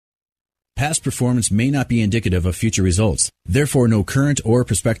Past performance may not be indicative of future results. Therefore, no current or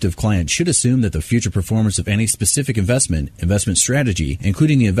prospective client should assume that the future performance of any specific investment strategy,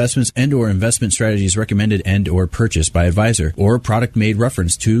 including the investments and or investment strategies recommended and or purchased by advisor, or product made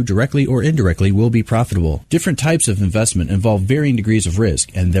reference to directly or indirectly will be profitable. Different types of investment involve varying degrees of risk,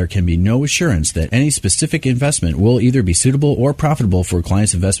 and there can be no assurance that any specific investment will either be suitable or profitable for a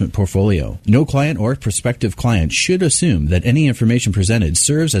client's investment portfolio. No client or prospective client should assume that any information presented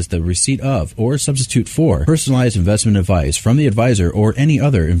serves as the receipt of or substitute for personalized investment advice from the advisor or any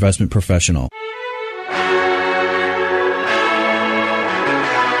other investment professional.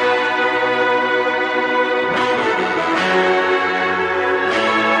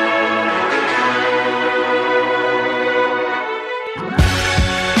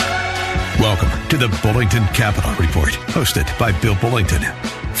 Welcome to the Bullington Capital Report, hosted by Bill Bullington.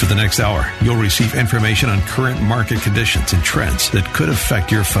 For the next hour, you'll receive information on current market conditions and trends that could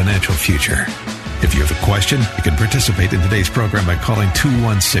affect your financial future. If you have a question, you can participate in today's program by calling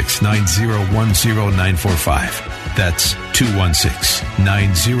 216-901-0945. That's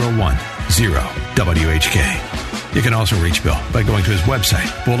 216-901-0WHK. You can also reach Bill by going to his website,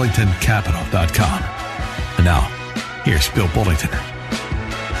 bullingtoncapital.com. And now, here's Bill Bullington.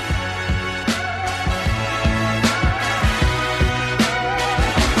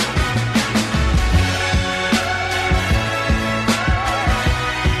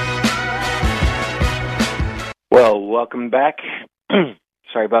 Well, welcome back.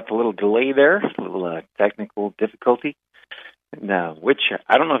 Sorry about the little delay there, a little technical difficulty, which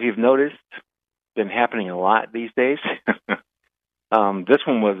I don't know if you've noticed, been happening a lot these days. This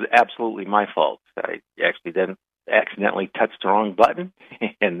one was absolutely my fault. I actually then accidentally touched the wrong button,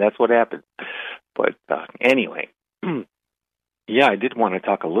 and that's what happened. But anyway, yeah, I did want to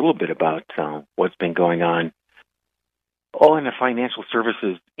talk a little bit about what's been going on. In the financial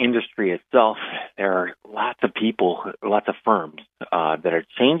services industry itself, there are lots of people, lots of firms that are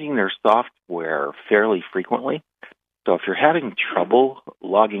changing their software fairly frequently. So if you're having trouble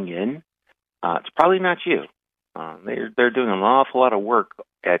logging in, it's probably not you. They're doing an awful lot of work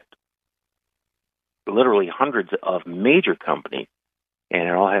at literally hundreds of major companies, and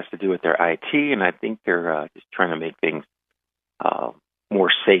it all has to do with their IT, and I think they're just trying to make things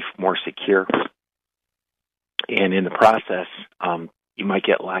more safe, more secure. And in the process, you might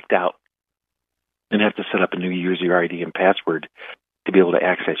get locked out and have to set up a new user ID and password to be able to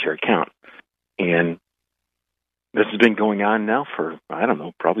access your account. And this has been going on now for, I don't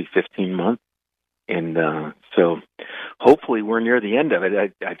know, probably 15 months. And so hopefully we're near the end of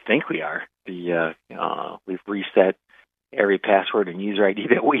it. I think we are. We've reset every password and user ID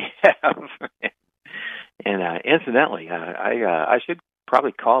that we have. And incidentally, I should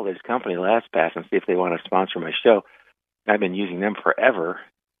probably call this company LastPass and see if they want to sponsor my show. I've been using them forever,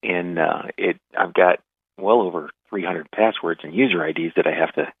 and I've got well over 300 passwords and user IDs that I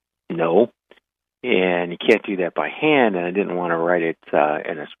have to know, and you can't do that by hand, and I didn't want to write it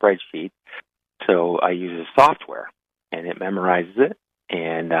in a spreadsheet, so I use a software, and it memorizes it,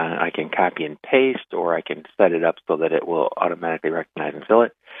 and I can copy and paste, or I can set it up so that it will automatically recognize and fill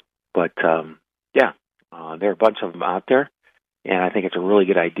it. But, there are a bunch of them out there. And I think it's a really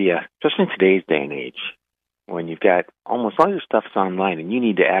good idea, especially in today's day and age, when you've got almost all your stuff's online and you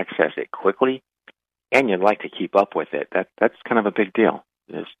need to access it quickly, and you'd like to keep up with it. That's kind of a big deal,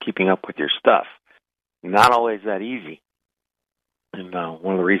 is keeping up with your stuff. Not always that easy. And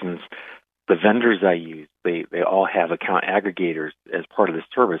one of the reasons the vendors I use, they all have account aggregators as part of the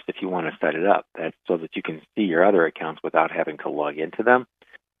service if you want to set it up. That's so that you can see your other accounts without having to log into them.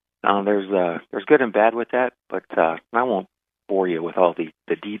 There's good and bad with that, but I won't bore you with all the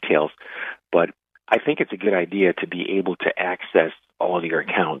details, but I think it's a good idea to be able to access all of your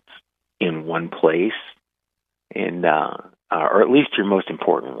accounts in one place, and or at least your most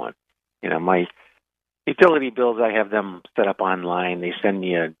important one. My utility bills, I have them set up online. They send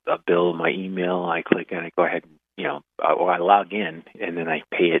me a bill, my email. I click and I go ahead and I log in, and then I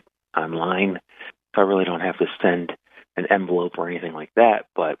pay it online. So I really don't have to send an envelope or anything like that,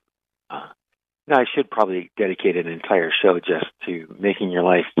 but I should probably dedicate an entire show just to making your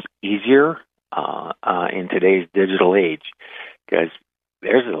life easier in today's digital age, because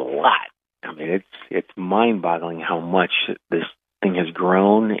there's a lot. I mean, it's mind-boggling how much this thing has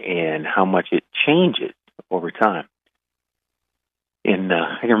grown and how much it changes over time. And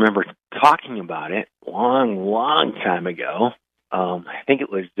I can remember talking about it long time ago. I think it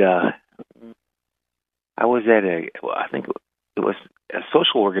was I was at it was a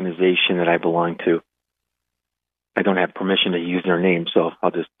social organization that I belonged to. I don't have permission to use their name, so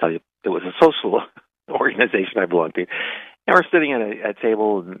I'll just tell you it was a social organization I belonged to. And we're sitting at a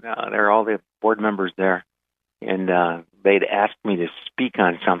table, and there are all the board members there, and they'd asked me to speak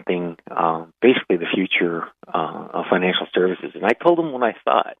on something, basically the future of financial services. And I told them what I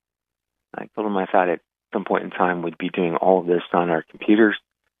thought. I told them I thought at some point in time we'd be doing all of this on our computers,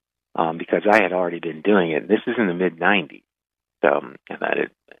 because I had already been doing it. This is in the mid-'90s.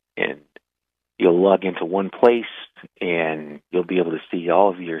 And you'll log into one place, and you'll be able to see all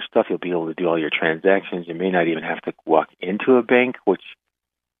of your stuff. You'll be able to do all your transactions. You may not even have to walk into a bank, which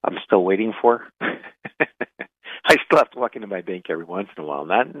I'm still waiting for. I still have to walk into my bank every once in a while.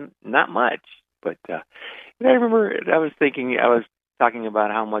 Not much, but I remember I was talking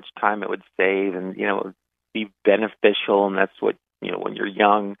about how much time it would save, and it would be beneficial, and that's what when you're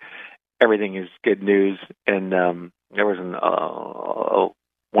young, everything is good news. And there was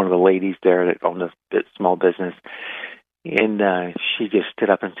one of the ladies there that owned a small business, and she just stood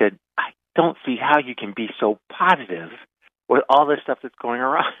up and said, "I don't see how you can be so positive with all this stuff that's going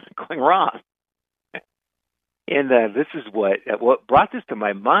wrong." And this is what brought this to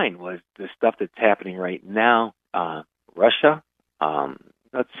my mind was the stuff that's happening right now. Russia,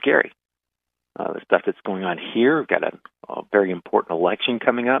 that's scary. The stuff that's going on here. We've got a very important election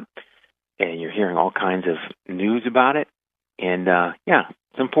coming up, and you're hearing all kinds of news about it. And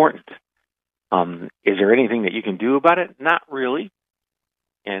it's important. Is there anything that you can do about it? Not really.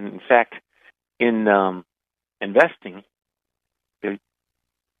 And in fact, in investing, if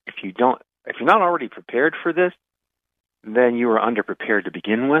you're not already prepared for this, then you are underprepared to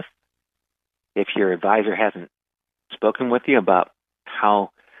begin with. If your advisor hasn't spoken with you about how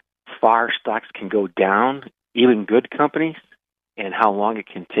far stocks can go down, even good companies, and how long it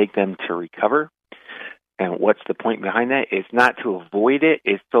can take them to recover, and what's the point behind that? It's not to avoid it.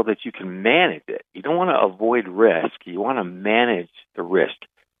 It's so that you can manage it. You don't want to avoid risk. You want to manage the risk.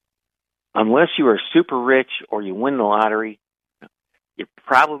 Unless you are super rich or you win the lottery, you're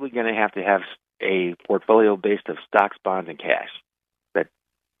probably going to have a portfolio based of stocks, bonds, and cash. That's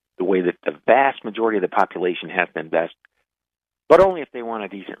the way that the vast majority of the population has to invest, but only if they want a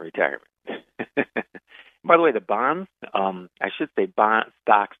decent retirement. By the way, the bonds, I should say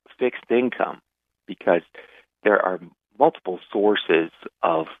stocks, fixed income, because there are multiple sources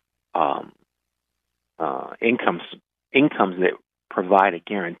of incomes that provide a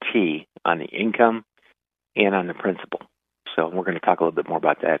guarantee on the income and on the principal. So we're going to talk a little bit more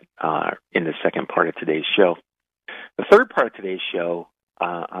about that in the second part of today's show. The third part of today's show,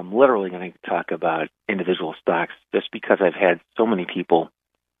 I'm literally going to talk about individual stocks just because I've had so many people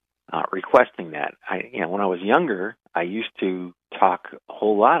requesting that. When I was younger, I used to talk a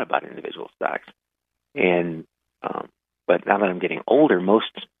whole lot about individual stocks. And but now that I'm getting older,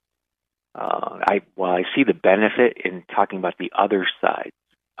 I see the benefit in talking about the other side.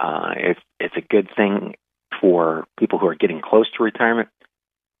 It's a good thing for people who are getting close to retirement.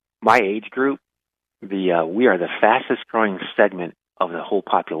 My age group, we are the fastest growing segment of the whole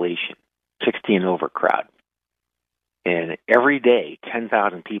population, 60 and over crowd. And every day,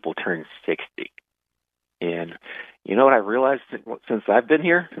 10,000 people turn 60. And you know what I realized since I've been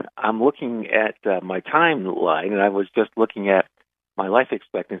here? I'm looking at my timeline, and I was just looking at my life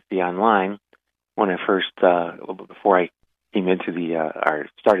expectancy online when I first, before I came into or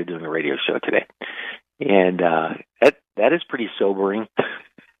started doing the radio show today. And that is pretty sobering.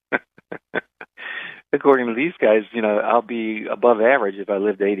 According to these guys, I'll be above average if I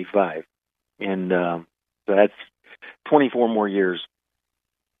live to 85. And so that's 24 more years.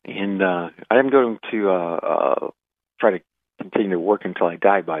 And I'm going to try to continue to work until I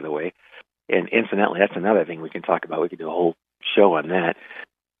die, by the way. And incidentally, that's another thing we can talk about. We could do a whole show on that.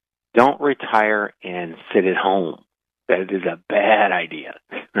 Don't retire and sit at home. That is a bad idea.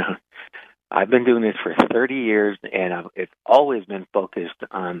 I've been doing this for 30 years, and it's always been focused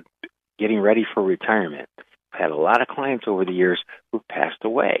on getting ready for retirement. I've had a lot of clients over the years who've passed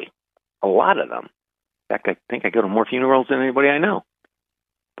away, a lot of them. In fact, I think I go to more funerals than anybody I know.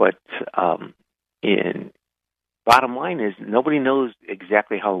 But bottom line is nobody knows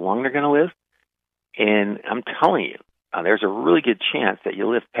exactly how long they're going to live. And I'm telling you, there's a really good chance that you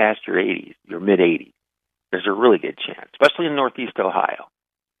live past your 80s, your mid-80s. There's a really good chance, especially in Northeast Ohio.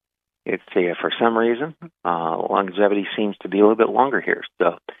 It's for some reason, longevity seems to be a little bit longer here.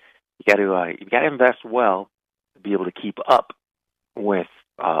 So you got to invest well to be able to keep up with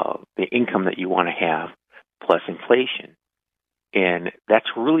the income that you want to have plus inflation. And that's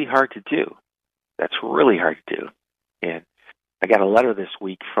really hard to do. And I got a letter this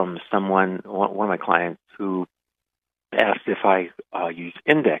week from one of my clients, who asked if I use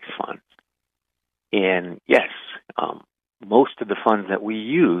index funds. And yes, most of the funds that we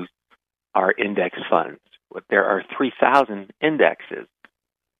use are index funds. there are 3,000 indexes.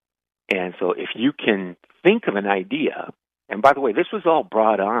 And so if you can think of an idea, and by the way, this was all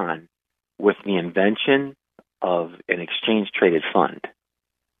brought on with the invention of an exchange-traded fund.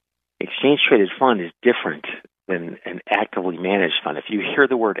 Exchange-traded fund is different than an actively managed fund. If you hear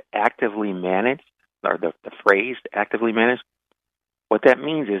the word actively managed, or the phrase actively managed, what that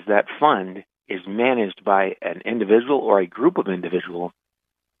means is that fund is managed by an individual or a group of individuals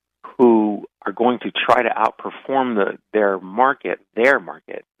who are going to try to outperform their market,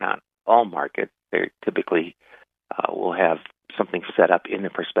 not all markets. They typically will have something set up in the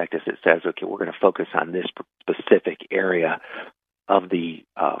prospectus that says, okay, we're going to focus on this specific area of the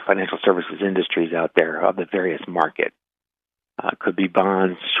financial services industries out there, of the various markets. Could be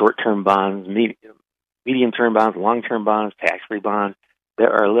bonds, short-term bonds, medium-term bonds, long-term bonds, tax-free bonds.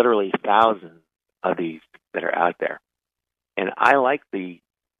 There are literally thousands of these that are out there. And I like the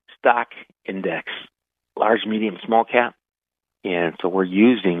stock index, large, medium, small cap. And so we're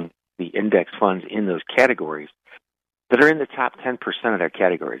using the index funds in those categories that are in the top 10% of their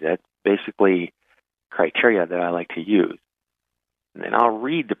categories. That's basically criteria that I like to use. And then I'll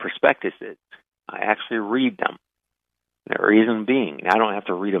read the prospectuses. I actually read them. The reason being, I don't have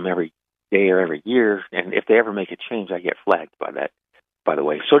to read them every day or every year, and if they ever make a change, I get flagged by that, by the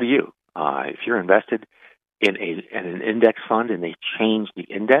way. So do you. If you're invested in an index fund and they change the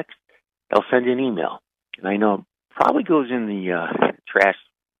index, they'll send you an email. And I know it probably goes in the trash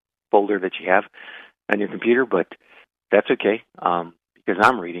folder that you have on your computer, but that's okay because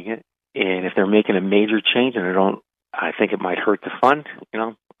I'm reading it. And if they're making a major change and I think it might hurt the fund,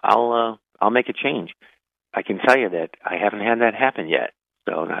 I'll make a change. I can tell you that I haven't had that happen yet.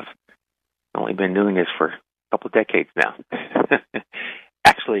 So I've only been doing this for a couple of decades now.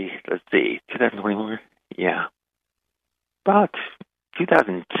 Actually, let's see, 2021, yeah. About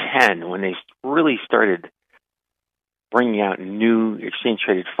 2010, when they really started bringing out new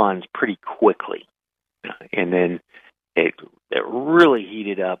exchange-traded funds pretty quickly. And then it really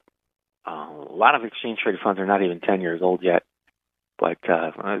heated up. A lot of exchange-traded funds are not even 10 years old yet. But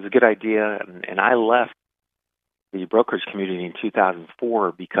it was a good idea, and I left the brokerage community in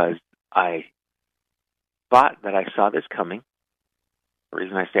 2004 because I thought that I saw this coming. The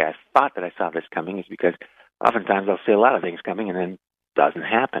reason I say I thought that I saw this coming is because oftentimes I'll see a lot of things coming and then it doesn't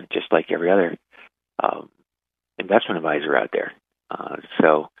happen, just like every other investment advisor out there.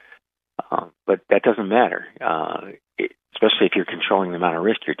 But that doesn't matter, especially if you're controlling the amount of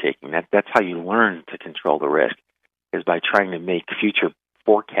risk you're taking. That's how you learn to control the risk, is by trying to make future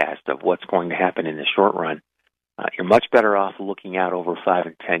forecasts of what's going to happen in the short run. You're much better off looking out over 5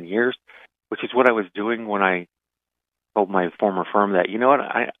 and 10 years, which is what I was doing when I told my former firm that, you know what,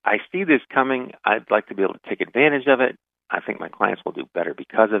 I see this coming. I'd like to be able to take advantage of it. I think my clients will do better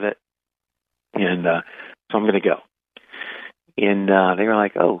because of it. And so I'm going to go. And they were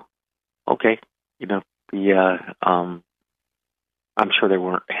like, oh, okay. I'm sure they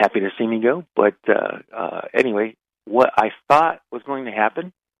weren't happy to see me go. But anyway, what I thought was going to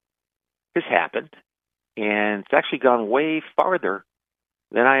happen has happened. And it's actually gone way farther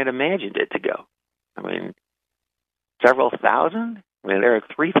than I had imagined it to go. I mean, several thousand. I mean, there are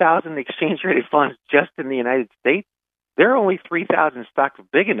 3,000 exchange-traded funds just in the United States. There are only 3,000 stocks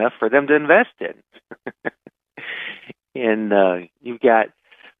big enough for them to invest in. And you've got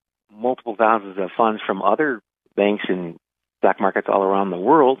multiple thousands of funds from other banks and stock markets all around the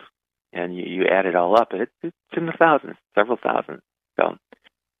world, and you add it all up, and it's in the thousands, several thousand. So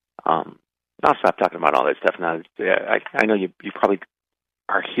I'll stop talking about all that stuff now. I know you probably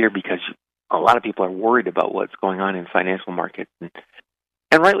are here because a lot of people are worried about what's going on in financial markets, and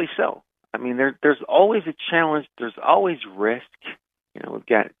rightly so. I mean, there's always a challenge. There's always risk. We've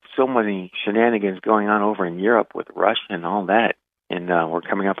got so many shenanigans going on over in Europe with Russia and all that, and we're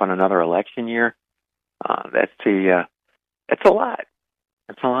coming up on another election year. That's a lot.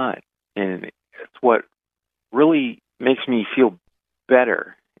 That's a lot, and it's what really makes me feel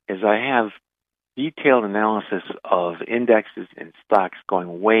better is I have detailed analysis of indexes and stocks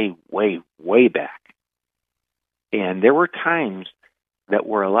going way, way, way back. And there were times that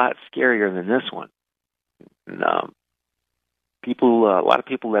were a lot scarier than this one. And, a lot of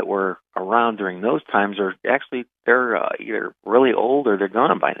people that were around during those times they're either really old or they're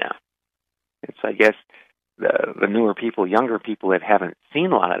gone by now. It's, I guess, the newer people, younger people that haven't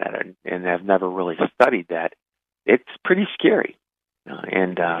seen a lot of that and have never really studied that. It's pretty scary,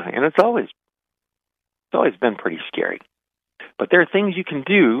 and it's always been pretty scary. But there are things you can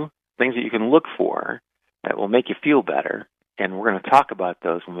do, things that you can look for that will make you feel better, and we're going to talk about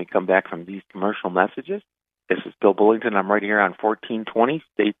those when we come back from these commercial messages. This is Bill Bullington. I'm right here on 1420.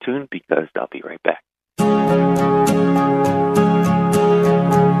 Stay tuned because I'll be right back.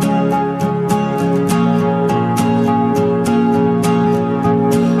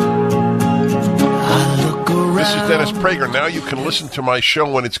 Prager, now you can listen to my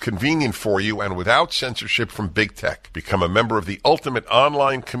show when it's convenient for you and without censorship from big tech. Become a member of the ultimate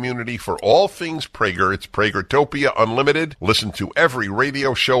online community for all things Prager. It's Pragertopia Unlimited. Listen to every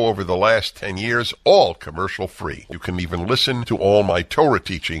radio show over the last 10 years, all commercial free. You can even listen to all my Torah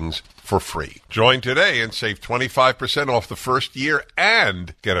teachings for free. Join today and save 25% off the first year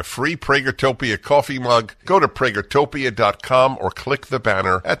and get a free Pragertopia coffee mug. Go to Pragertopia.com or click the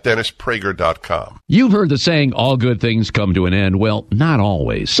banner at DennisPrager.com. You've heard the saying, all good things come to an end. Well, not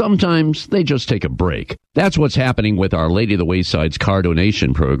always. Sometimes they just take a break. That's what's happening with Our Lady of the Wayside's car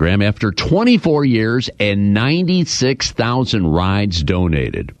donation program after 24 years and 96,000 rides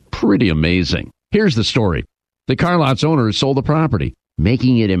donated. Pretty amazing. Here's the story. The car lot's owners sold the property,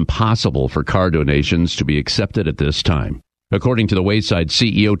 making it impossible for car donations to be accepted at this time. According to the Wayside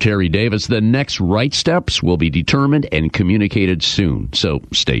CEO Terry Davis, the next right steps will be determined and communicated soon, so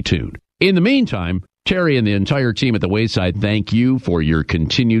stay tuned. In the meantime, Terry and the entire team at the Wayside thank you for your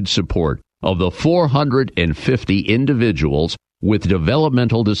continued support of the 450 individuals with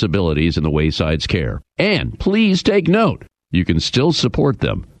developmental disabilities in the Wayside's care. And please take note, you can still support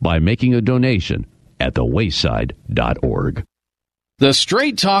them by making a donation at thewayside.org. The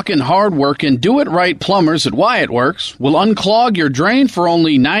straight-talking, hard-working, do-it-right plumbers at Wyatt Works will unclog your drain for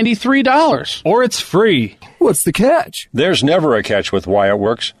only $93. Or it's free. What's the catch? There's never a catch with Wyatt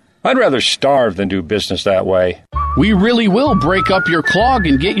Works. I'd rather starve than do business that way. We really will break up your clog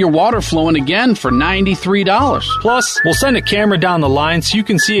and get your water flowing again for $93. Plus, we'll send a camera down the line so you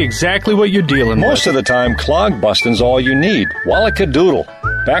can see exactly what you're dealing with. Most of the time, clog busting's all you need. Wallakadoodle.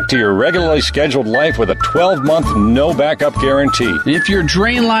 Back to your regularly scheduled life with a 12-month no-backup guarantee. If your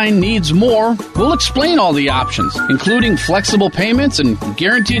drain line needs more, we'll explain all the options, including flexible payments and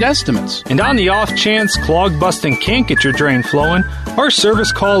guaranteed estimates. And on the off chance clog busting can't get your drain flowing, our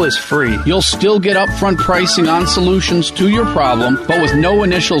service call is free. You'll still get upfront pricing on solutions to your problem, but with no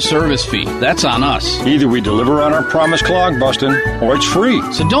initial service fee. That's on us. Either we deliver on our promised clog busting, or it's free.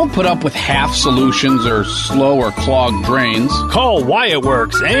 So don't put up with half solutions or slow or clogged drains. Call Wyatt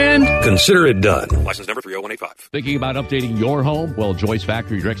Works and consider it done. License number 30185. Thinking about updating your home? Well, Joyce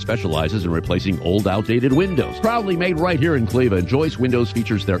Factory Direct specializes in replacing old, outdated windows. Proudly made right here in Cleveland, Joyce Windows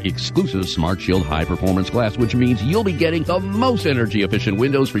features their exclusive Smart Shield high-performance glass, which means you'll be getting the most energy-efficient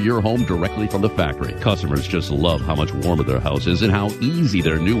windows for your home directly from the factory. Customers just love how much warmer their house is and how easy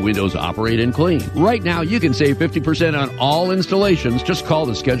their new windows operate and clean. Right now, you can save 50% on all installations. Just call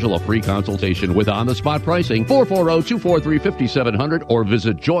to schedule a free consultation with on-the-spot pricing, 440-243-5700, or visit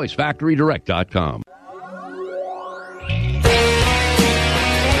JoyceFactoryDirect.com.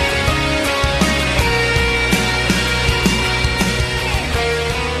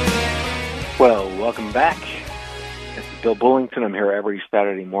 Well, welcome back. This is Bill Bullington. I'm here every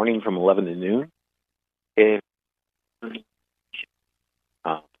Saturday morning from 11 to noon. If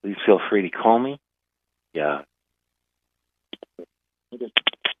please feel free to call me. Yeah.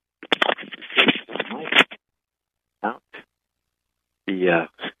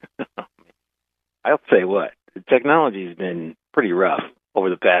 I'll say what, the technology has been pretty rough over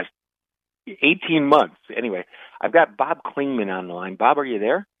the past 18 months. Anyway, I've got Bob Klingman on the line. Bob, are you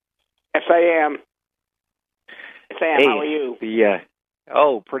there? Yes, I am. Sam, hey, how are you?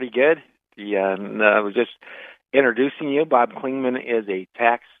 Pretty good. I was just introducing you. Bob Klingman is a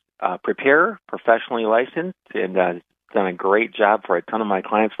tax preparer, professionally licensed, and done a great job for a ton of my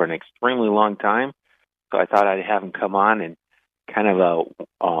clients for an extremely long time. So I thought I'd have him come on and kind of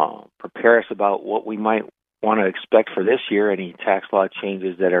prepare us about what we might want to expect for this year, any tax law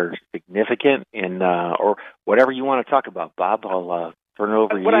changes that are significant, and or whatever you want to talk about. Bob, I'll turn it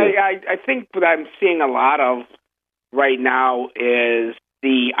over to you. I think what I'm seeing a lot of right now is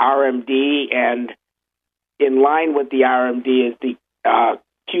the RMD, and in line with the RMD is the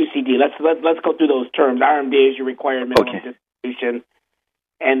QCD. Let's go through those terms. RMD is your required minimum distribution,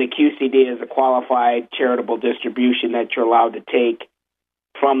 and the QCD is a qualified charitable distribution that you're allowed to take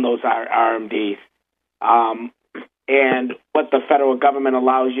from those RMDs. And what the federal government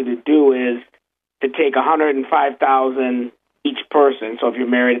allows you to do is to take $105,000 each person. So if you're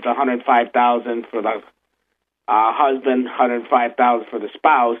married, it's $105,000 for the husband, $105,000 for the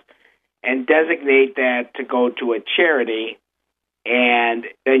spouse, and designate that to go to a charity, and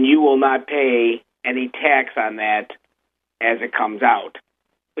then you will not pay any tax on that as it comes out,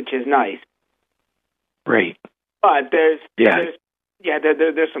 which is nice. Right. But there's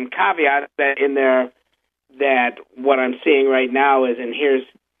some caveats that in there that what I'm seeing right now is, and here's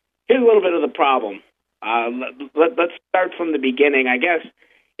a little bit of the problem. Let's start from the beginning. I guess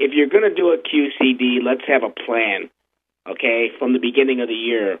if you're going to do a QCD, let's have a plan, okay, from the beginning of the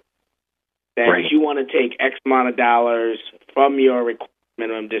year. that you want to take X amount of dollars from your required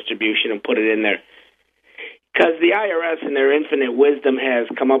minimum distribution and put it in there. Because the IRS, in their infinite wisdom, has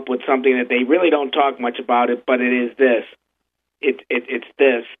come up with something that they really don't talk much about it, but it is this. It's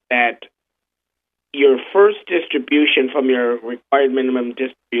this, that your first distribution from your required minimum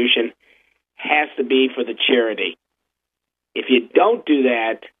distribution has to be for the charity. If you don't do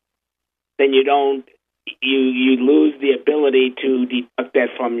that, then you lose the ability to deduct that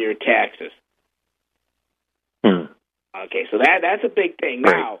from your taxes. Okay, so that's a big thing.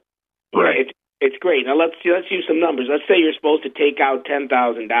 Now, it's great. Now let's use some numbers. Let's say you're supposed to take out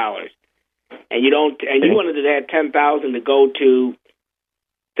 $10,000, and you wanted that $10,000 to go to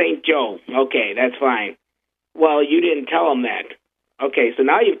St. Joe. Okay, that's fine. Well, you didn't tell them that. Okay, so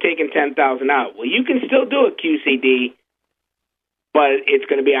now you've taken $10,000 out. Well, you can still do a QCD, but it's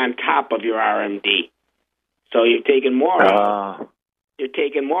going to be on top of your RMD. So you've taken more out. You're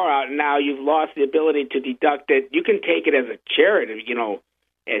taking more out, and now you've lost the ability to deduct it. You can take it as a charity,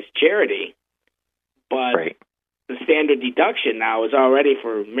 as charity, but the standard deduction now is already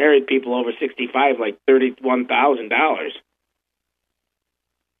for married people over 65, like $31,000.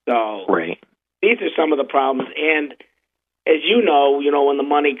 So these are some of the problems. And as you know, when the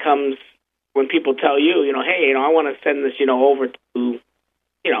money comes, when people tell you, hey, I want to send this, over to,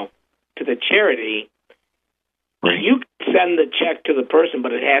 to the charity. You can send the check to the person,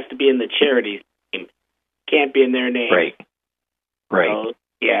 but it has to be in the charity's name. Can't be in their name.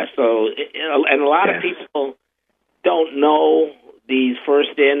 So, and a lot of people don't know these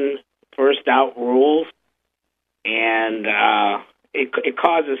first in, first out rules, and it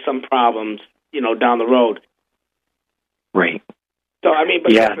causes some problems, down the road. So,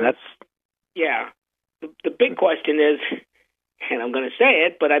 the big question is, and I'm going to say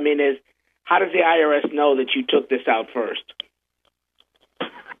it, but is, how does the IRS know that you took this out first?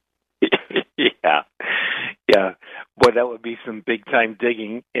 Boy, that would be some big-time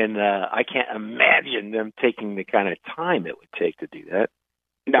digging, and I can't imagine them taking the kind of time it would take to do that.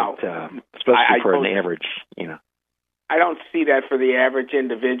 No. But, especially for an average, I don't see that for the average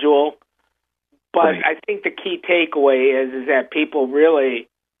individual, but I think the key takeaway is that people really,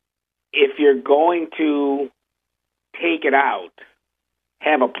 if you're going to take it out,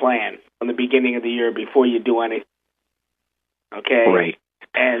 have a plan from the beginning of the year before you do anything. Okay?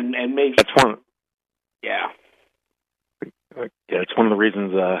 And make that's one. That's one of the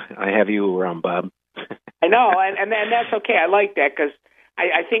reasons I have you around, Bob. I know, and that's okay. I like that because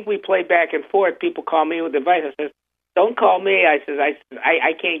I think we play back and forth. People call me with advice. I says, "Don't call me." I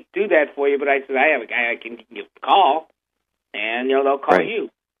can't do that for you, but I said I have a guy I can give a call, and they'll call you.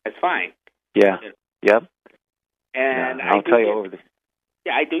 That's fine. Yep. And I'll tell you over the.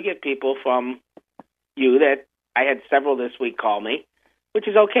 Yeah, I do get people from you that I had several this week call me, which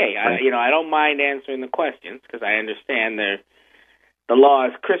is okay. I don't mind answering the questions because I understand the law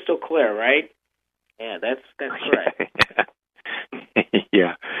is crystal clear, right? Yeah, that's correct.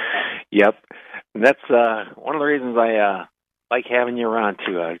 Yep. And that's one of the reasons I like having you around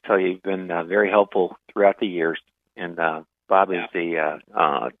too. I tell you, you've been very helpful throughout the years, and Bob is the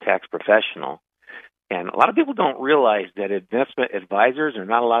tax professional. And a lot of people don't realize that investment advisors are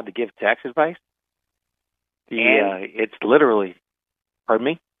not allowed to give tax advice. It's literally, pardon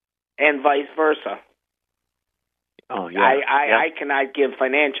me? And vice versa. Oh, yeah. I cannot give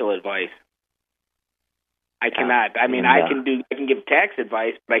financial advice. I cannot. I can give tax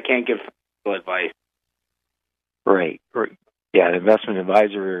advice, but I can't give financial advice. Right. Yeah, the investment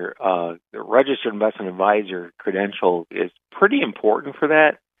advisor, the registered investment advisor credential is pretty important for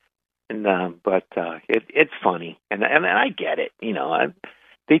that. And but it's funny, and I get it.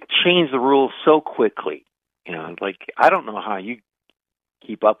 They change the rules so quickly. Like I don't know how you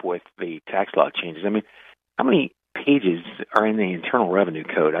keep up with the tax law changes. How many pages are in the Internal Revenue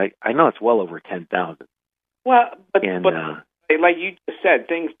Code? I know it's well over 10,000. Well, but like you just said,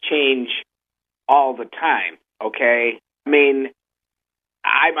 things change all the time. Okay, I'm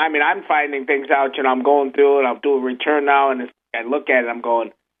finding things out. I'm going through it. I'll do a return now, and I look at it. I'm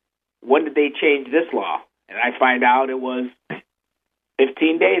going, when did they change this law? And I find out it was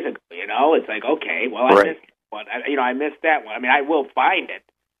 15 days ago. It's like, okay, well, I missed one. I missed that one. I will find it,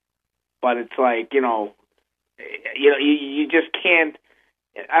 but it's like, you just can't.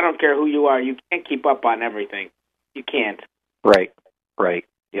 I don't care who you are. You can't keep up on everything. You can't. Right.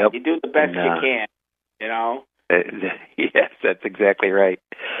 Yep. You do the best you can. Yes, that's exactly right.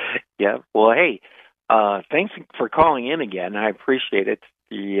 Yeah. Well, hey, thanks for calling in again. I appreciate it.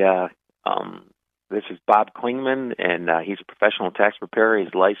 This is Bob Klingman, and he's a professional tax preparer.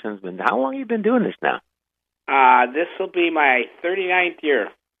 He's licensed. And how long have you been doing this now? This will be my 39th year.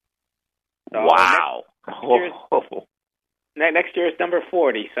 So wow. Next year is number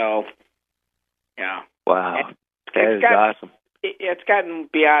 40. So, yeah. Wow. That is awesome. It's gotten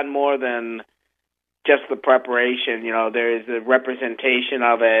beyond more than just the preparation. You know, there is a representation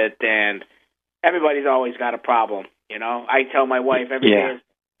of it, and everybody's always got a problem. You know, I tell my wife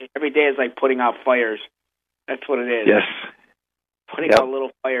every day is like putting out fires. That's what it is. Yes. Putting out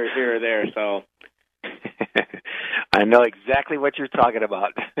little fires here or there. So I know exactly what you're talking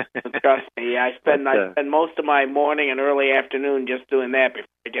about. Trust me. I spend most of my morning and early afternoon just doing that before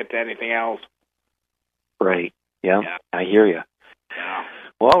I get to anything else. Right. Yeah. I hear you. Yeah.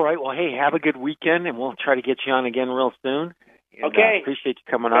 Well, all right. Well, hey, have a good weekend, and we'll try to get you on again real soon. And, okay. Appreciate you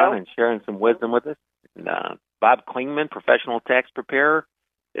coming on and sharing some wisdom with us. And, Bob Klingman, professional tax preparer.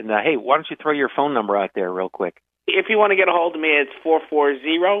 And, hey, why don't you throw your phone number out there real quick? If you want to get a hold of me, it's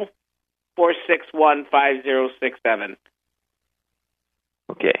 440-461-5067.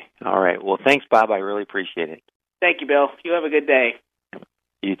 Okay. All right. Well, thanks, Bob. I really appreciate it. Thank you, Bill. You have a good day.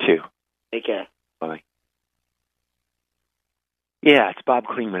 You too. Take care. Bye. Yeah, it's Bob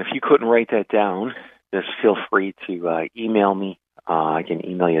Klingman. If you couldn't write that down, just feel free to email me. I can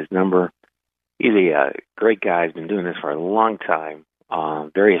email you his number. He's a great guy. He's been doing this for a long time.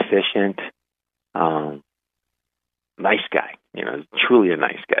 Very efficient. Nice guy. You know, truly a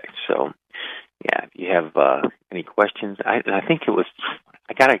nice guy. So, yeah, if you have any questions, I think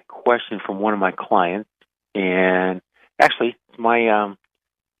I got a question from one of my clients, and actually, it's my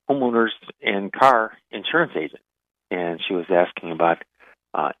homeowners and car insurance agent. And she was asking about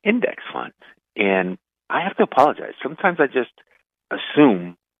index funds. And I have to apologize. Sometimes I just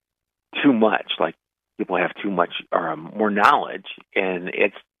assume too much, like people have too much or more knowledge, and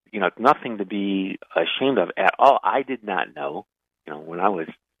it's nothing to be ashamed of at all. I did not know, when I was,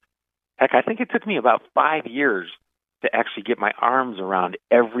 I think it took me about 5 years to actually get my arms around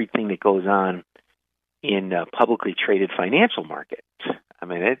everything that goes on in publicly traded financial markets. I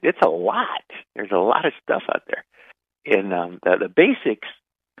mean, it's a lot. There's a lot of stuff out there. And the basics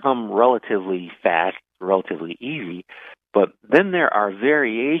come relatively fast, relatively easy, but then there are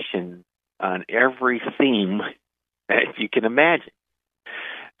variations on every theme that you can imagine.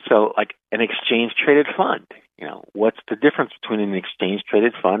 So, like an exchange-traded fund, what's the difference between an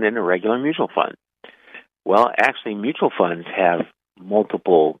exchange-traded fund and a regular mutual fund? Well, actually, mutual funds have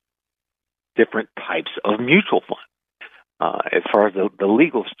multiple different types of mutual funds. As far as the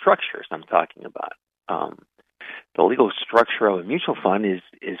legal structures I'm talking about. The legal structure of a mutual fund is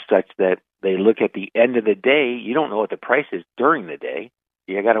such that they look at the end of the day. You don't know what the price is during the day.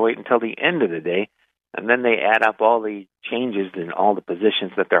 You got to wait until the end of the day, and then they add up all the changes in all the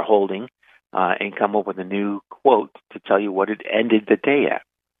positions that they're holding and come up with a new quote to tell you what it ended the day at.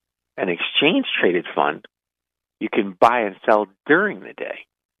 An exchange-traded fund, you can buy and sell during the day,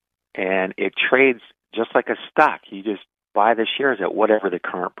 and it trades just like a stock. You just buy the shares at whatever the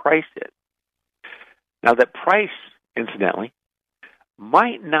current price is. Now, that price, incidentally,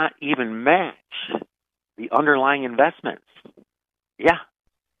 might not even match the underlying investments. Yeah.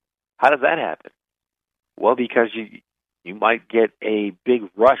 How does that happen? Well, because you might get a big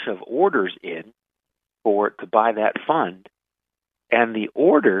rush of orders in to buy that fund, and the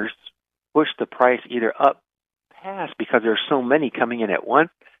orders push the price either up past, because there's so many coming in at once,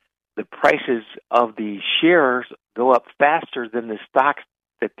 the prices of the shares go up faster than the stocks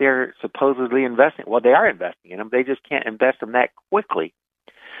that they're supposedly investing. Well, they are investing in them. They just can't invest them that quickly.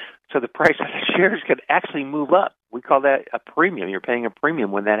 So the price of the shares could actually move up. We call that a premium. You're paying a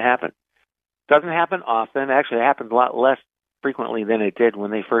premium when that happens. Doesn't happen often. Actually, it happens a lot less frequently than it did when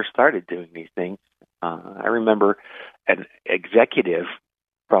they first started doing these things. I remember an executive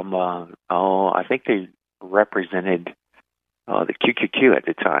from, I think they represented the QQQ at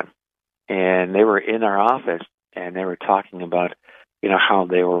the time. And they were in our office, and they were talking about how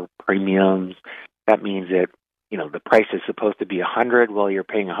they were premiums. That means that, the price is supposed to be 100. Well, you're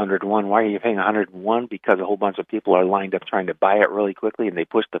paying 101. Why are you paying 101? Because a whole bunch of people are lined up trying to buy it really quickly, and they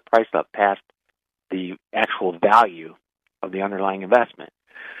push the price up past the actual value of the underlying investment.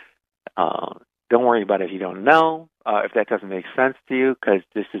 Don't worry about it if you don't know, if that doesn't make sense to you, because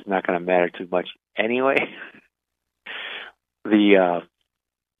this is not going to matter too much anyway.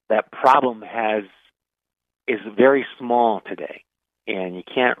 That problem is very small today. And you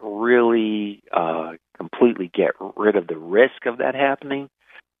can't really completely get rid of the risk of that happening,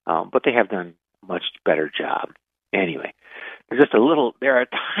 but they have done a much better job. Anyway, there are a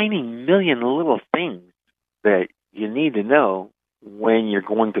tiny million little things that you need to know when you're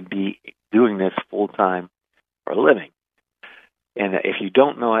going to be doing this full-time for a living. And if you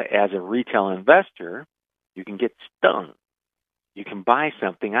don't know it as a retail investor, you can get stung. you can buy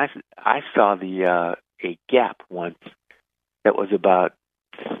something. I saw a gap once that was about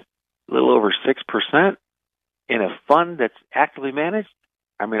a little over 6% in a fund that's actively managed.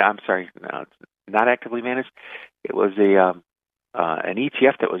 I'm sorry, no, it's not actively managed. It was an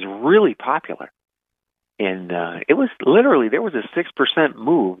ETF that was really popular. And it was literally, there was a 6%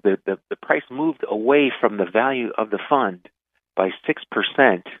 move. The price moved away from the value of the fund by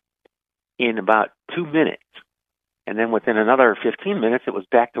 6% in about 2 minutes. And then within another 15 minutes, it was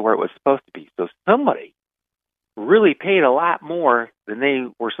back to where it was supposed to be. So somebody really paid a lot more than they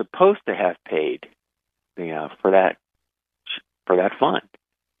were supposed to have paid for that fund.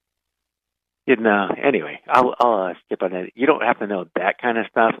 And, anyway, I'll skip on that. You don't have to know that kind of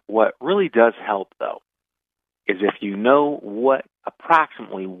stuff. What really does help, though, is if you know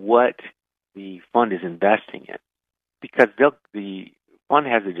approximately what the fund is investing in, because the fund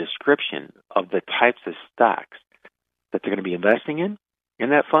has a description of the types of stocks that they're going to be investing in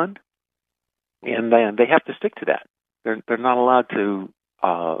that fund, and they have to stick to that. They're not allowed to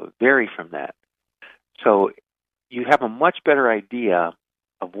vary from that. So you have a much better idea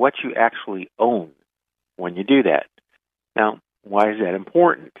of what you actually own when you do that. Now, why is that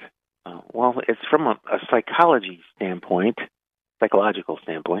important? Well, it's from a psychological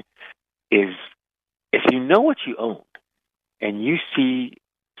standpoint, is if you know what you own and you see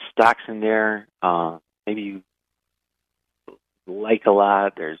stocks in there, maybe you like a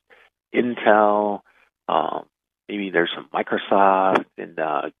lot, there's Intel, maybe there's some Microsoft and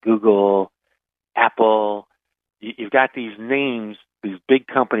Google, Apple. You've got these names, these big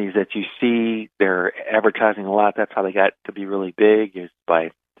companies that you see, they're advertising a lot. That's how they got to be really big, is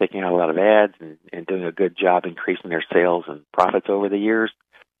by taking out a lot of ads and doing a good job increasing their sales and profits over the years.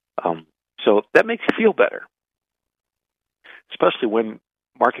 So that makes you feel better, especially when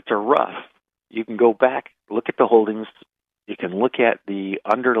markets are rough. You can go back, look at the holdings. You can look at the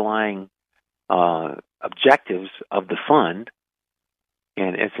underlying objectives of the fund.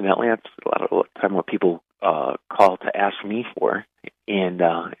 And incidentally, that's a lot of the time what people call to ask me for. And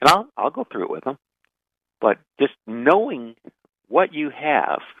I'll go through it with them. But just knowing what you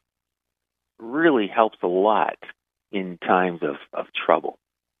have really helps a lot in times of trouble.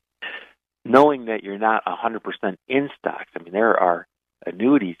 Knowing that you're not 100% in stocks. There are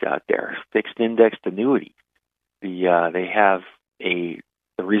annuities out there, fixed indexed annuities. They have the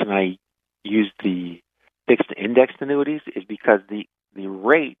reason I use the fixed indexed annuities is because the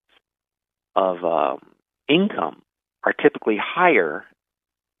rates of income are typically higher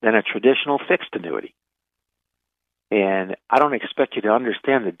than a traditional fixed annuity. And I don't expect you to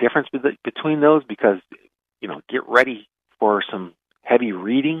understand the difference between those because, get ready for some heavy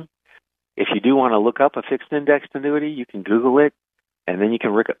reading. If you do want to look up a fixed indexed annuity, you can Google it, and then you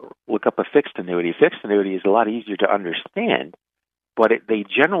can look up a fixed annuity. Fixed annuity is a lot easier to understand, but they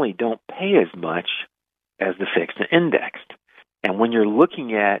generally don't pay as much as the fixed and indexed. And when you're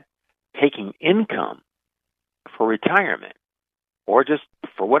looking at taking income for retirement or just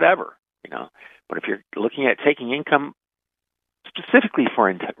for whatever, but if you're looking at taking income specifically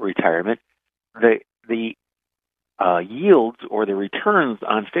for retirement, the yields or the returns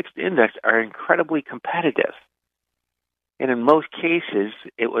on fixed index are incredibly competitive. And in most cases,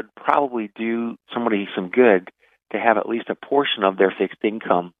 it would probably do somebody some good to have at least a portion of their fixed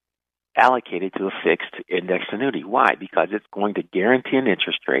income allocated to a fixed index annuity. Why? Because it's going to guarantee an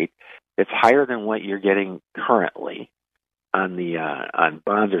interest rate that's higher than what you're getting currently on on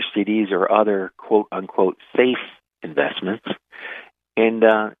bonds or CDs or other quote unquote safe investments. And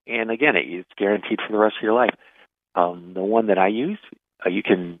again, it's guaranteed for the rest of your life. The one that I use, you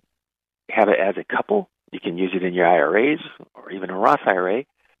can have it as a couple. You can use it in your IRAs or even a Roth IRA.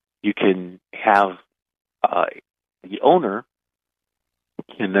 You can have the owner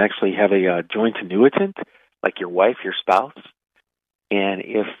can actually have a joint annuitant, like your wife, your spouse. And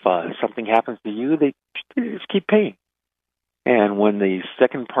if something happens to you, they just keep paying. And when the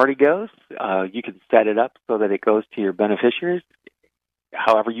second party goes, you can set it up so that it goes to your beneficiaries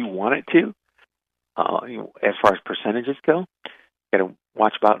however you want it to. As far as percentages go, you got to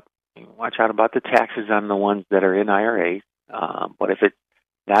watch out about the taxes on the ones that are in IRAs. But if it's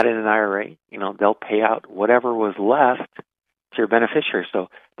not in an IRA, they'll pay out whatever was left to your beneficiary. So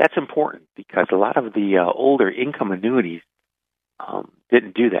that's important because a lot of the older income annuities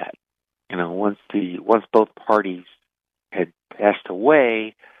didn't do that. Once both parties had passed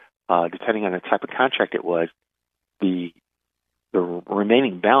away, depending on the type of contract it was, the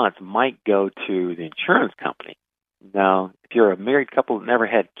remaining balance might go to the insurance company. Now, if you're a married couple that never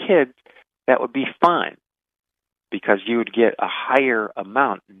had kids, that would be fine because you would get a higher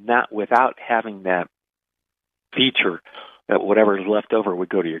amount, not without having that feature that whatever's left over would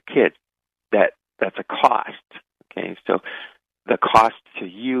go to your kids. That's a cost. Okay, so the cost to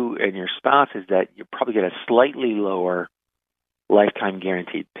you and your spouse is that you probably get a slightly lower lifetime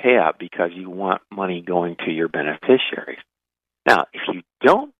guaranteed payout because you want money going to your beneficiaries. Now, if you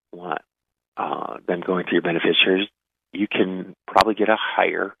don't want them going to your beneficiaries, you can probably get a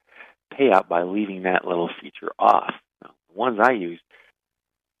higher payout by leaving that little feature off. Now, the ones I use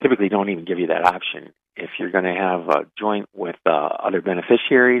typically don't even give you that option. If you're going to have a joint with other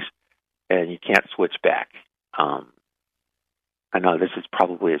beneficiaries and you can't switch back, I know this is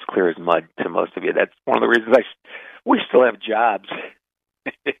probably as clear as mud to most of you. That's one of the reasons we still have jobs.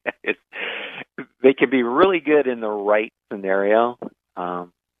 They can be really good in the right scenario.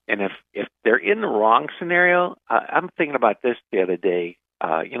 And if they're in the wrong scenario, I'm thinking about this the other day.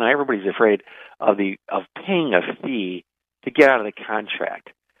 Everybody's afraid of paying a fee to get out of the contract.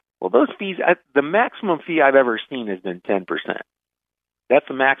 Well, those fees, the maximum fee I've ever seen has been 10%. That's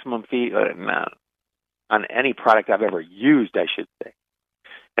the maximum fee on any product I've ever used, I should say,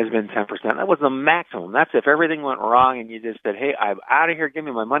 has been 10%. That was the maximum. That's if everything went wrong and you just said, hey, I'm out of here, give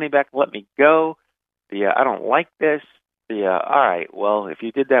me my money back, let me go. I don't like this. All right, well, if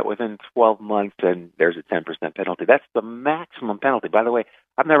you did that within 12 months, then there's a 10% penalty. That's the maximum penalty. By the way,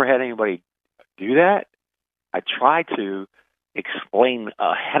 I've never had anybody do that. I try to explain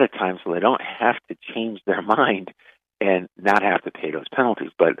ahead of time so they don't have to change their mind and not have to pay those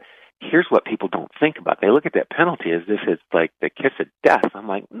penalties. But here's what people don't think about. They look at that penalty as if it's like the kiss of death. I'm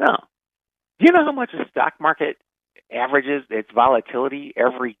like, no. Do you know how much the stock market averages its volatility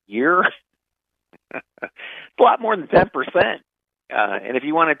every year? It's a lot more than 10%. And if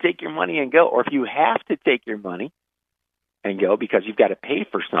you want to take your money and go, or if you have to take your money and go because you've got to pay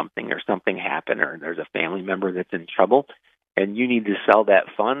for something or something happened or there's a family member that's in trouble and you need to sell that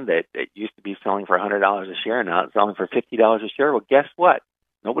fund that used to be selling for $100 a share, now it's selling for $50 a share, well, guess what?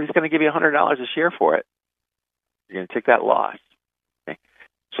 Nobody's going to give you $100 a share for it. You're going to take that loss. Okay?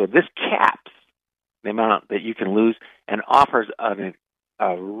 So this caps the amount that you can lose and offers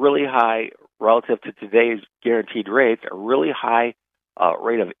a really high, relative to today's guaranteed rates, a really high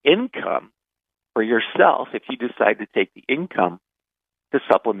rate of income for yourself if you decide to take the income to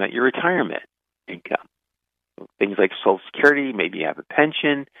supplement your retirement income. So things like Social Security, maybe you have a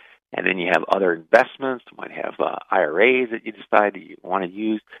pension, and then you have other investments. You might have IRAs that you decide that you want to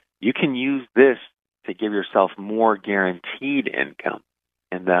use. You can use this to give yourself more guaranteed income.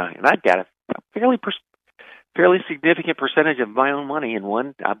 And I've got a fairly significant percentage of my own money in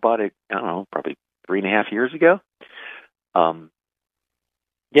one. I bought it, probably 3.5 years ago. About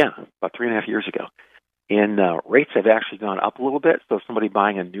 3.5 years ago. And rates have actually gone up a little bit. So somebody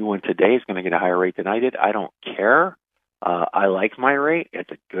buying a new one today is going to get a higher rate than I did. I don't care. I like my rate.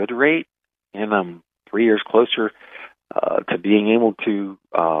 It's a good rate. And I'm 3 years closer to being able to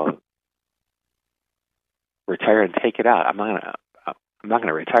retire and take it out. I'm not going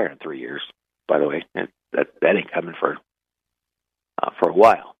to retire in 3 years, by the way. That ain't coming for a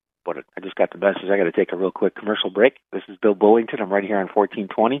while. But I just got the message. I got to take a real quick commercial break. This is Bill Bullington. I'm right here on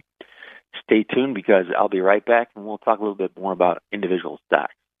 1420. Stay tuned because I'll be right back, and we'll talk a little bit more about individual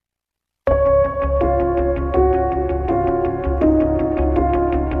stocks.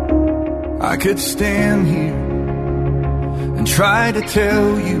 I could stand here and try to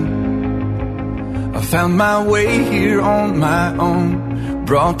tell you I found my way here on my own,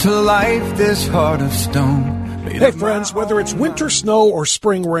 brought to life this heart of stone. Hey friends, whether it's winter snow or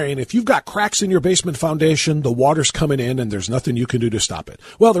spring rain, if you've got cracks in your basement foundation, the water's coming in and there's nothing you can do to stop it.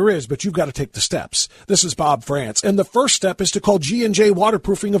 Well, there is, but you've got to take the steps. This is Bob France, and the first step is to call G&J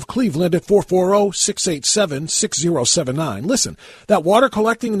Waterproofing of Cleveland at 440-687-6079. Listen, that water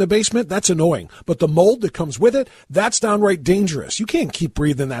collecting in the basement, that's annoying, but the mold that comes with it, that's downright dangerous. You can't keep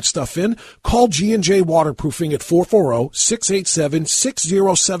breathing that stuff in. Call G&J Waterproofing at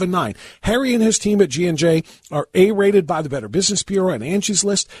 440-687-6079. Harry and his team at G&J are A-rated by the Better Business Bureau and Angie's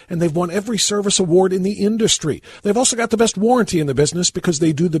List, and they've won every service award in the industry. They've also got the best warranty in the business because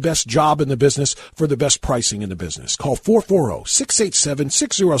they do the best job in the business for the best pricing in the business. Call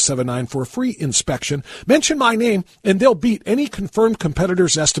 440-687-6079 for a free inspection. Mention my name, and they'll beat any confirmed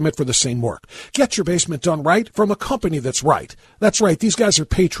competitor's estimate for the same work. Get your basement done right from a company that's right. That's right. These guys are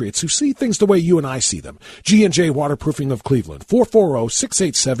patriots who see things the way you and I see them. G&J Waterproofing of Cleveland,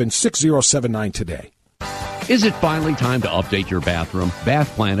 440-687-6079 today. Is it finally time to update your bathroom? Bath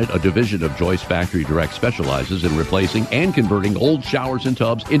Planet, a division of Joyce Factory Direct, specializes in replacing and converting old showers and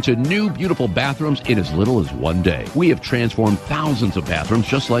tubs into new, beautiful bathrooms in as little as one day. We have transformed thousands of bathrooms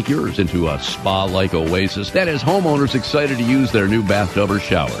just like yours into a spa-like oasis that has homeowners excited to use their new bathtub or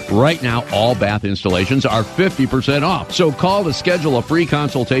shower. Right now, all bath installations are 50% off. So call to schedule a free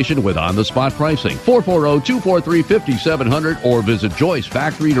consultation with on-the-spot pricing. 440-243-5700 or visit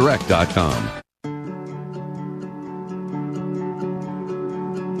JoyceFactoryDirect.com.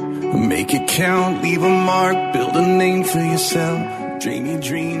 Make it count, leave a mark, build a name for yourself. Dream your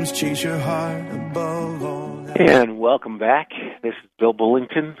dreams, chase your heart above all. And welcome back. This is Bill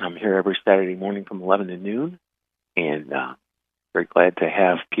Bullington. I'm here every Saturday morning from 11 to noon. And very glad to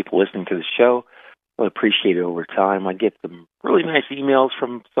have people listening to the show. I appreciate it over time. I get some really nice emails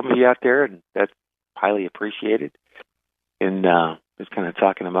from some of you out there, and that's highly appreciated. And just kind of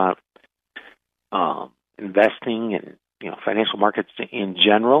talking about investing and financial markets in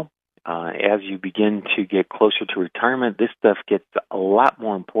general. As you begin to get closer to retirement, this stuff gets a lot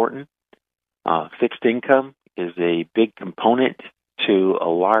more important. Fixed income is a big component to a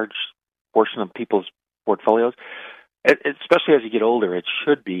large portion of people's portfolios. Especially as you get older, it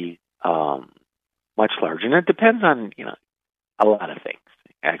should be much larger. And it depends on, a lot of things.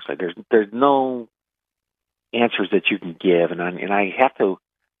 Actually, there's no answers that you can give. And I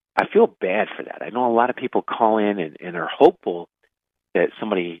feel bad for that. I know a lot of people call in and are hopeful that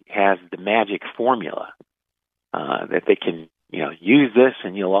somebody has the magic formula, that they can, use this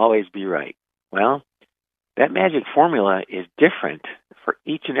and you'll always be right. Well, that magic formula is different for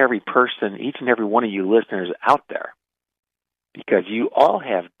each and every person, each and every one of you listeners out there, because you all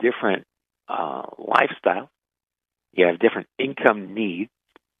have different lifestyles. You have different income needs.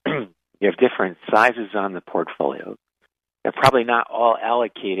 You have different sizes on the portfolio. They're probably not all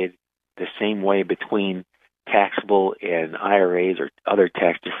allocated the same way between taxable and IRAs or other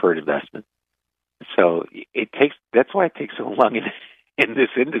tax-deferred investments. So that's why it takes so long in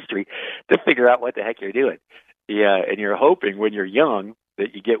this industry to figure out what the heck you're doing. Yeah, and you're hoping when you're young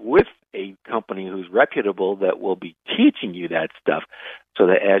that you get with a company who's reputable that will be teaching you that stuff, so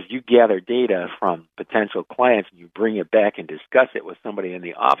that as you gather data from potential clients and you bring it back and discuss it with somebody in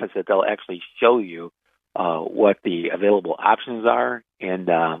the office, that they'll actually show you what the available options are, and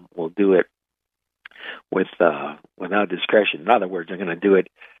we'll do it without discretion. In other words, they're going to do it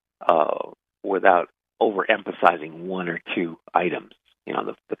without overemphasizing one or two items.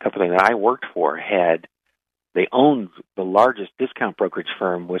 The company that I worked for they owned the largest discount brokerage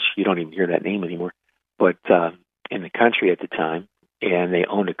firm, which you don't even hear that name anymore, but in the country at the time, and they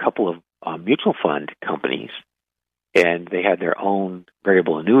owned a couple of mutual fund companies, and they had their own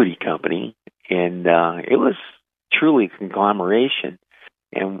variable annuity company, and it was truly a conglomeration,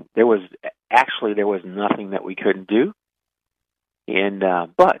 and there was nothing that we couldn't do, and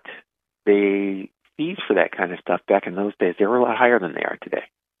but the fees for that kind of stuff back in those days, they were a lot higher than they are today.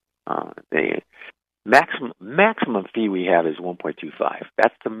 The maximum fee we have is 1.25.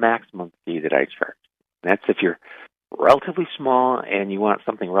 That's the maximum fee that I charge. That's if you're relatively small and you want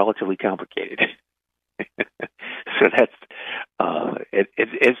something relatively complicated. So that's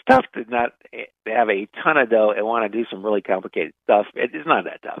it's tough to not have a ton of dough and want to do some really complicated stuff. It's not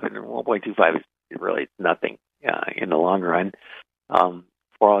that tough, and 1.25 is really nothing in the long run.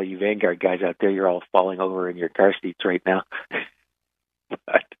 For all you Vanguard guys out there, you're all falling over in your car seats right now.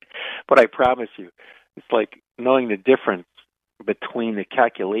 But I promise you, it's like knowing the difference between the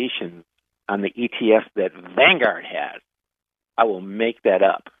calculations on the ETF that Vanguard has. I will make that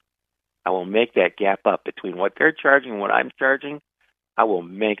up. I will make that gap up between what they're charging and what I'm charging. I will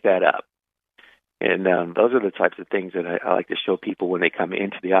make that up. And those are the types of things that I like to show people when they come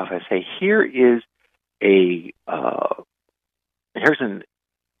into the office. Hey, here's a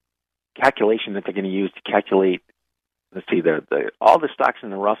calculation that they're going to use to calculate, let's see, all the stocks in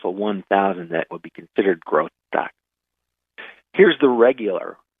the Russell 1000 that would be considered growth stock. Here's the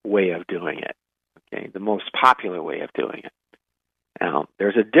regular way of doing it, okay, the most popular way of doing it. Now,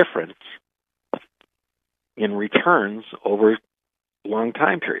 there's a difference in returns over long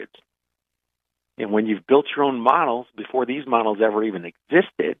time periods. And when you've built your own models, before these models ever even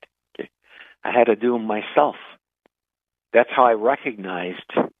existed, okay, I had to do them myself. That's how I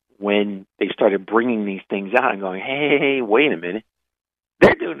recognized when they started bringing these things out and going, hey, wait a minute.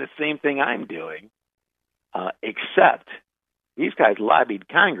 They're doing the same thing I'm doing, except these guys lobbied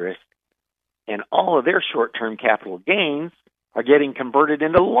Congress, and all of their short-term capital gains are getting converted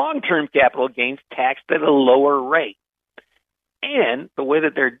into long-term capital gains taxed at a lower rate. And the way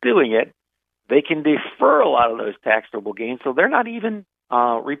that they're doing it, they can defer a lot of those taxable gains, so they're not even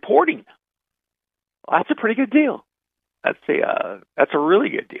reporting them. Well, that's a pretty good deal. That's a really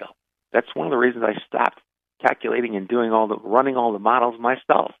good deal. That's one of the reasons I stopped calculating and running all the models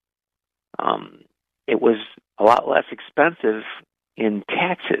myself. It was a lot less expensive in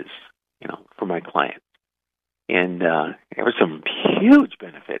taxes, for my clients, and there were some huge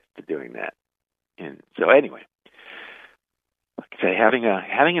benefits to doing that. And so, anyway, like I say, having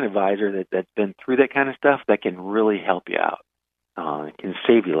an advisor that's been through that kind of stuff, that can really help you out. It can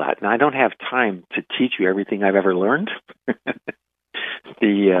save you a lot. Now, I don't have time to teach you everything I've ever learned.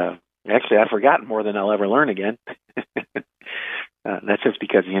 Actually, I've forgotten more than I'll ever learn again. That's just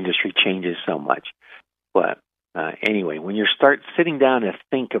because the industry changes so much. But anyway, when you start sitting down to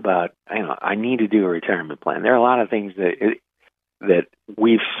think about, I need to do a retirement plan, there are a lot of things that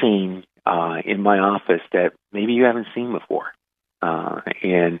we've seen in my office that maybe you haven't seen before.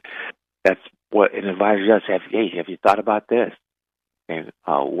 And that's what an advisor does. Have you thought about this? And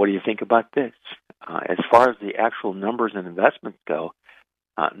what do you think about this? As far as the actual numbers and investments go,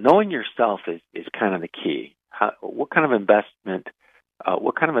 knowing yourself is kind of the key. What kind of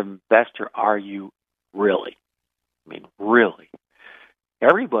investor are you really? I mean, really.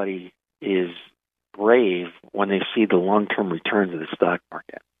 Everybody is brave when they see the long-term returns of the stock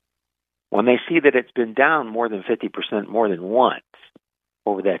market. When they see that it's been down more than 50% more than once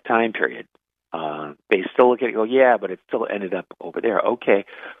over that time period, they still look at it and go, yeah, but it still ended up over there. Okay,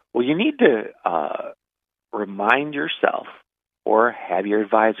 well, you need to remind yourself or have your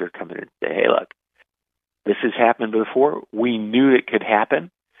advisor come in and say, hey, look, this has happened before. We knew it could happen.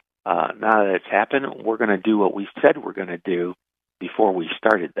 Now that it's happened, we're going to do what we said we're going to do before we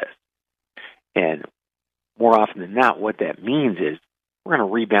started this. And more often than not, what that means is we're going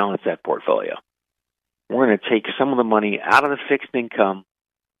to rebalance that portfolio. We're going to take some of the money out of the fixed income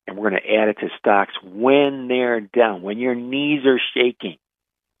and we're going to add it to stocks when they're down, when your knees are shaking.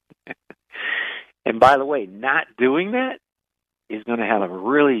 And by the way, not doing that is going to have a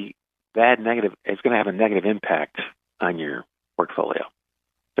really bad it's going to have a negative impact on your portfolio.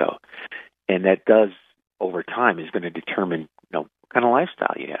 So, and that does, over time, is going to determine, what kind of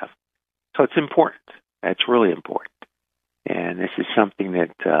lifestyle you have. So it's important. That's really important. And this is something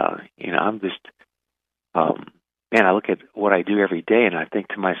that, I'm just, I look at what I do every day and I think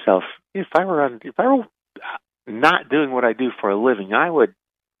to myself, if I were not doing what I do for a living, I would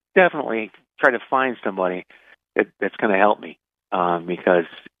definitely try to find somebody that's going to help me, because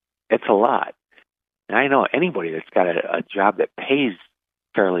it's a lot. And I know anybody that's got a job that pays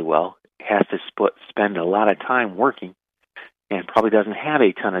fairly well has to spend a lot of time working and probably doesn't have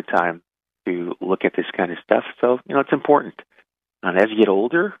a ton of time to look at this kind of stuff. So, it's important. And as you get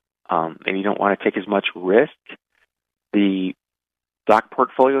older, maybe you don't want to take as much risk. The stock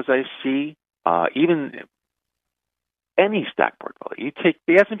portfolios I see, even any stock portfolio, you take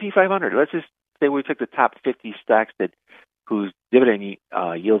the S&P 500. Let's just say we took the top 50 stocks whose dividend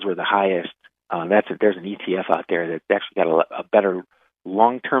yields were the highest. There's an ETF out there that's actually got a better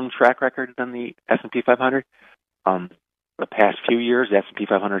long-term track record than the S&P 500. The past few years, the S&P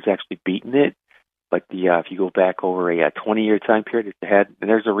 500 has actually beaten it. But if you go back over a 20-year time period, it's ahead. And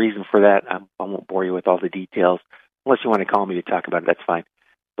there's a reason for that. I won't bore you with all the details. Unless you want to call me to talk about it, that's fine.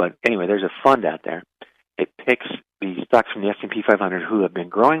 But anyway, there's a fund out there. It picks the stocks from the S&P 500 who have been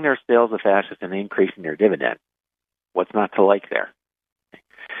growing their sales the fastest and increasing their dividend. What's not to like there?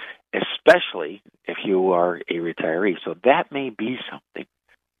 Especially if you are a retiree. So that may be something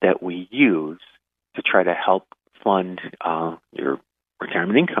that we use to try to help fund your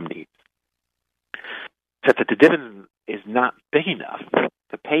retirement income needs. Except that the dividend is not big enough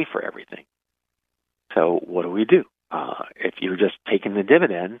to pay for everything. So what do? If you're just taking the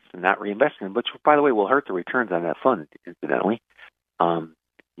dividends and not reinvesting them, which, by the way, will hurt the returns on that fund, incidentally.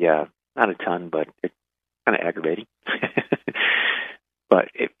 Yeah, not a ton, but it's kind of aggravating.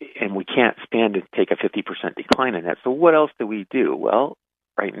 And we can't stand to take a 50% decline in that. So what else do we do? Well,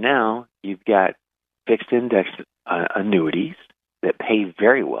 right now, you've got fixed index annuities that pay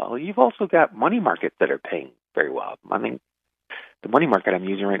very well. You've also got money markets that are paying very well. I mean, the money market I'm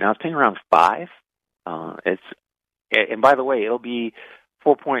using right now is paying around 5. And by the way, it'll be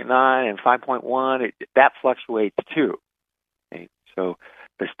 4.9 and 5.1. That fluctuates too. Okay? So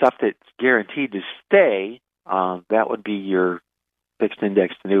the stuff that's guaranteed to stay, that would be your fixed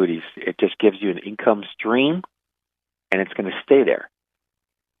index annuities. It just gives you an income stream, and it's going to stay there.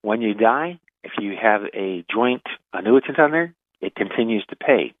 When you die, if you have a joint annuitant on there, it continues to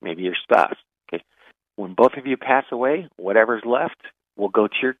pay, maybe your spouse. Okay. When both of you pass away, whatever's left will go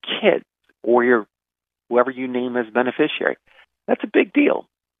to your kids or whoever you name as beneficiary. That's a big deal.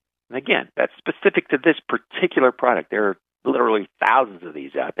 And again, that's specific to this particular product. There are literally thousands of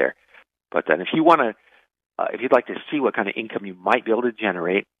these out there. But then if you want to, if you'd like to see what kind of income you might be able to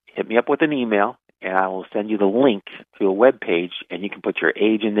generate, hit me up with an email, and I will send you the link to a web page, and you can put your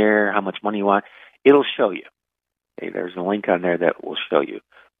age in there, how much money you want. It'll show you. Okay, there's a link on there that will show you.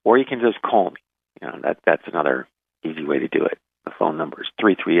 Or you can just call me. That's another easy way to do it. The phone number is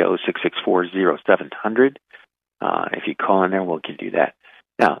 330-664-0700. If you call in there, we can do that.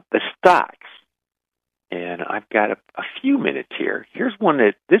 Now, the stocks. And I've got a few minutes here. Here's one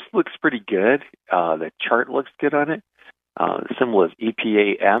this looks pretty good. The chart looks good on it. The symbol is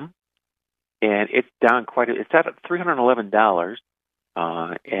EPAM. And it's down it's at $311.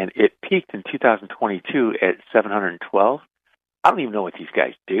 And it peaked in 2022 at $712. I don't even know what these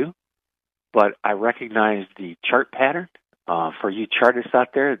guys do, but I recognize the chart pattern. For you chartists out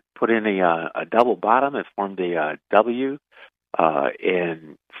there, put in a double bottom. It formed a W.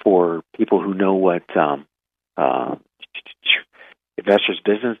 And for people who know what Investors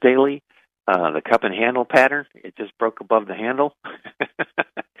Business Daily, the cup and handle pattern, it just broke above the handle.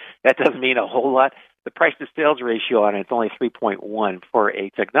 That doesn't mean a whole lot. The price-to-sales ratio on it is only 3.1 for a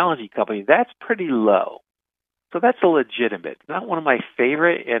technology company. That's pretty low. So that's a legitimate. Not one of my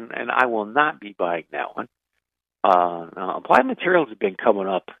favorite, and I will not be buying that one. Now, Applied Materials have been coming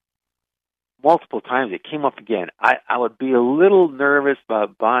up multiple times. It came up again. I would be a little nervous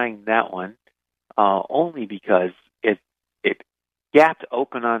about buying that one, only because it gapped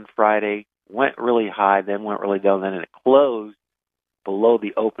open on Friday, went really high, then went really down, then it closed below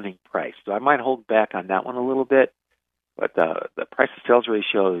the opening price. So I might hold back on that one a little bit. But the price-to-sales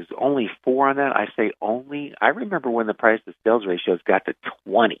ratio is only 4 on that. I say only. I remember when the price-to-sales ratios got to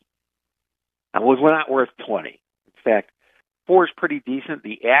 20. It was not worth 20. In fact, 4 is pretty decent.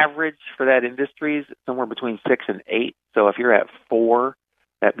 The average for that industry is somewhere between 6 and 8. So if you're at 4,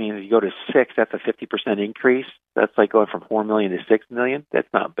 that means if you go to 6, that's a 50% increase. That's like going from $4 million to $6 million.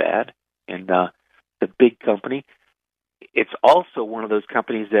 That's not bad. And the big company. It's also one of those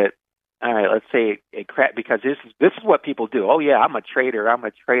companies that, all right, let's say it crashed, because this is what people do. Oh, yeah, I'm a trader.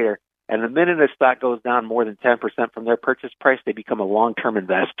 And the minute a stock goes down more than 10% from their purchase price, they become a long-term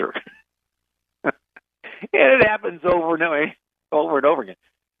investor. And it happens over and over again.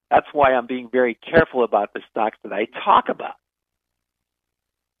 That's why I'm being very careful about the stocks that I talk about,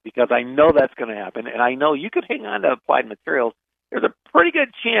 because I know that's going to happen, and I know you could hang on to Applied Materials. There's a pretty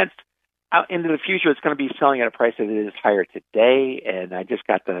good chance out into the future it's going to be selling at a price that is higher today, and I just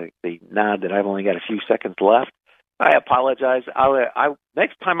got the nod that I've only got a few seconds left. I apologize.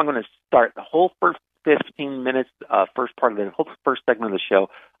 Next time I'm going to start the whole first 15 minutes, first part of the whole first segment of the show.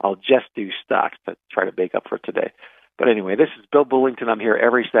 I'll just do stocks to try to make up for today. But anyway, this is Bill Bullington. I'm here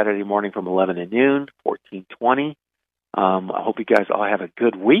every Saturday morning from 11 to noon, 1420. I hope you guys all have a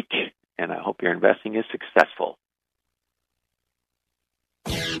good week, and I hope your investing is successful.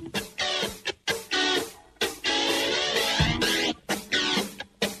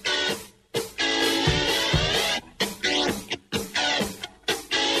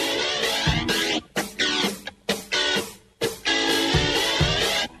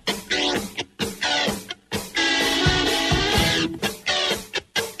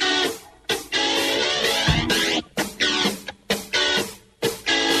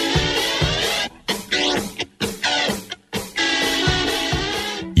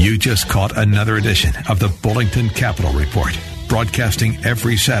 You just caught another edition of the Bullington Capital Report, broadcasting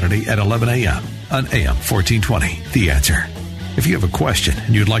every Saturday at 11 a.m. on AM 1420. The Answer. If you have a question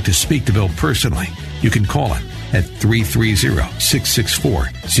and you'd like to speak to Bill personally, you can call him at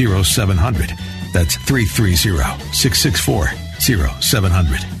 330-664-0700. That's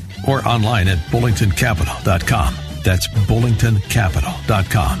 330-664-0700. Or online at bullingtoncapital.com. That's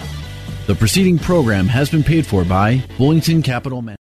bullingtoncapital.com. The preceding program has been paid for by Bullington Capital Management.